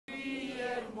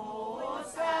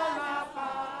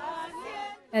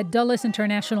At Dulles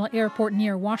International Airport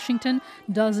near Washington,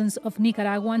 dozens of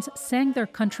Nicaraguans sang their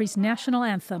country's national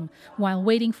anthem while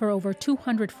waiting for over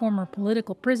 200 former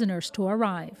political prisoners to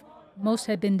arrive. Most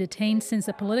had been detained since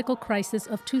the political crisis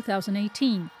of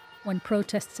 2018, when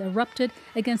protests erupted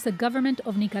against the government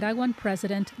of Nicaraguan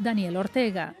President Daniel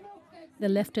Ortega. The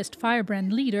leftist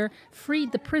firebrand leader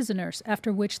freed the prisoners,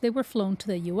 after which they were flown to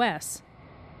the U.S.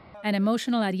 An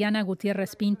emotional Ariana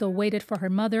Gutierrez Pinto waited for her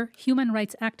mother, human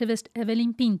rights activist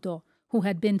Evelyn Pinto, who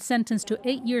had been sentenced to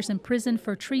 8 years in prison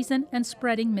for treason and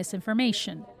spreading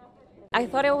misinformation. I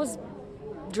thought I was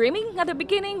dreaming at the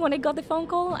beginning when I got the phone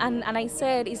call, and I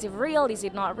said, is it real, is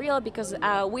it not real? Because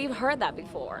we've heard that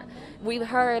before. We've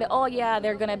heard, oh yeah,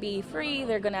 they're gonna be free,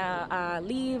 they're gonna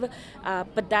leave,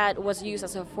 but that was used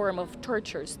as a form of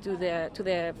tortures to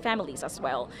the families as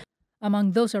well.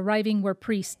 Among those arriving were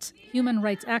priests, human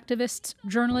rights activists,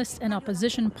 journalists, and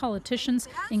opposition politicians,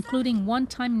 including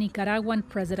one-time Nicaraguan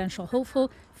presidential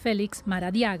hopeful Felix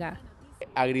Maradiaga.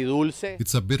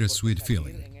 It's a bittersweet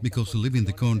feeling, because to live in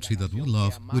the country that we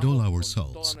love with all our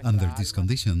souls under these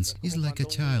conditions is like a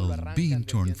child being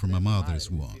torn from a mother's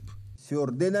womb.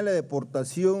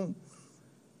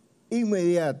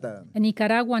 A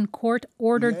Nicaraguan court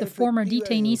ordered the former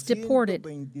detainees deported.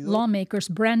 Lawmakers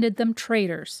branded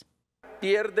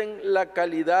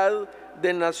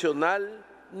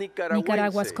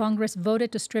Nicaragua's Congress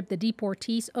voted to strip the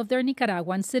deportees of their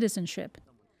Nicaraguan citizenship.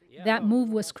 That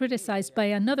move was criticized by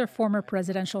another former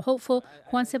presidential hopeful,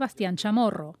 Juan Sebastián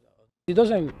Chamorro. It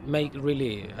doesn't make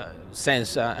really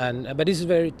sense, but it's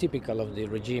very typical of the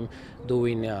regime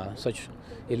doing such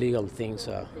illegal things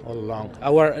all along.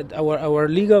 Our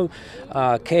legal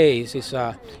case is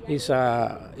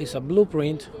a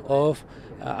blueprint of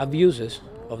abuses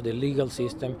of the legal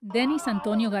system. Denis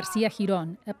Antonio Garcia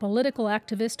Giron, a political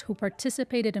activist who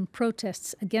participated in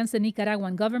protests against the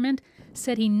Nicaraguan government,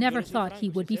 said he never thought he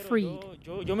would be freed.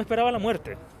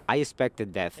 I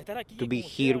expected death. To be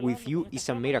here with you is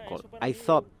a miracle. I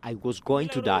thought I was going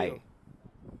to die.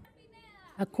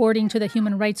 According to the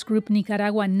human rights group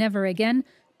Nicaragua Never Again,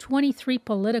 23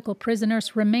 political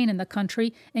prisoners remain in the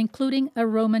country, including a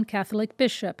Roman Catholic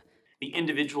bishop. The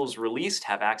individuals released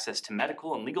have access to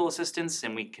medical and legal assistance,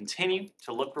 and we continue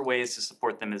to look for ways to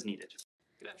support them as needed.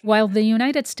 While the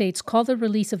United States called the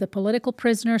release of the political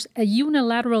prisoners a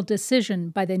unilateral decision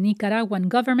by the Nicaraguan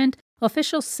government,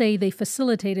 officials say they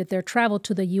facilitated their travel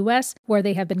to the U.S., where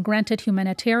they have been granted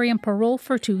humanitarian parole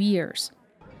for 2 years.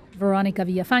 Veronica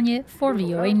Villafañe for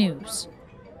VOA News.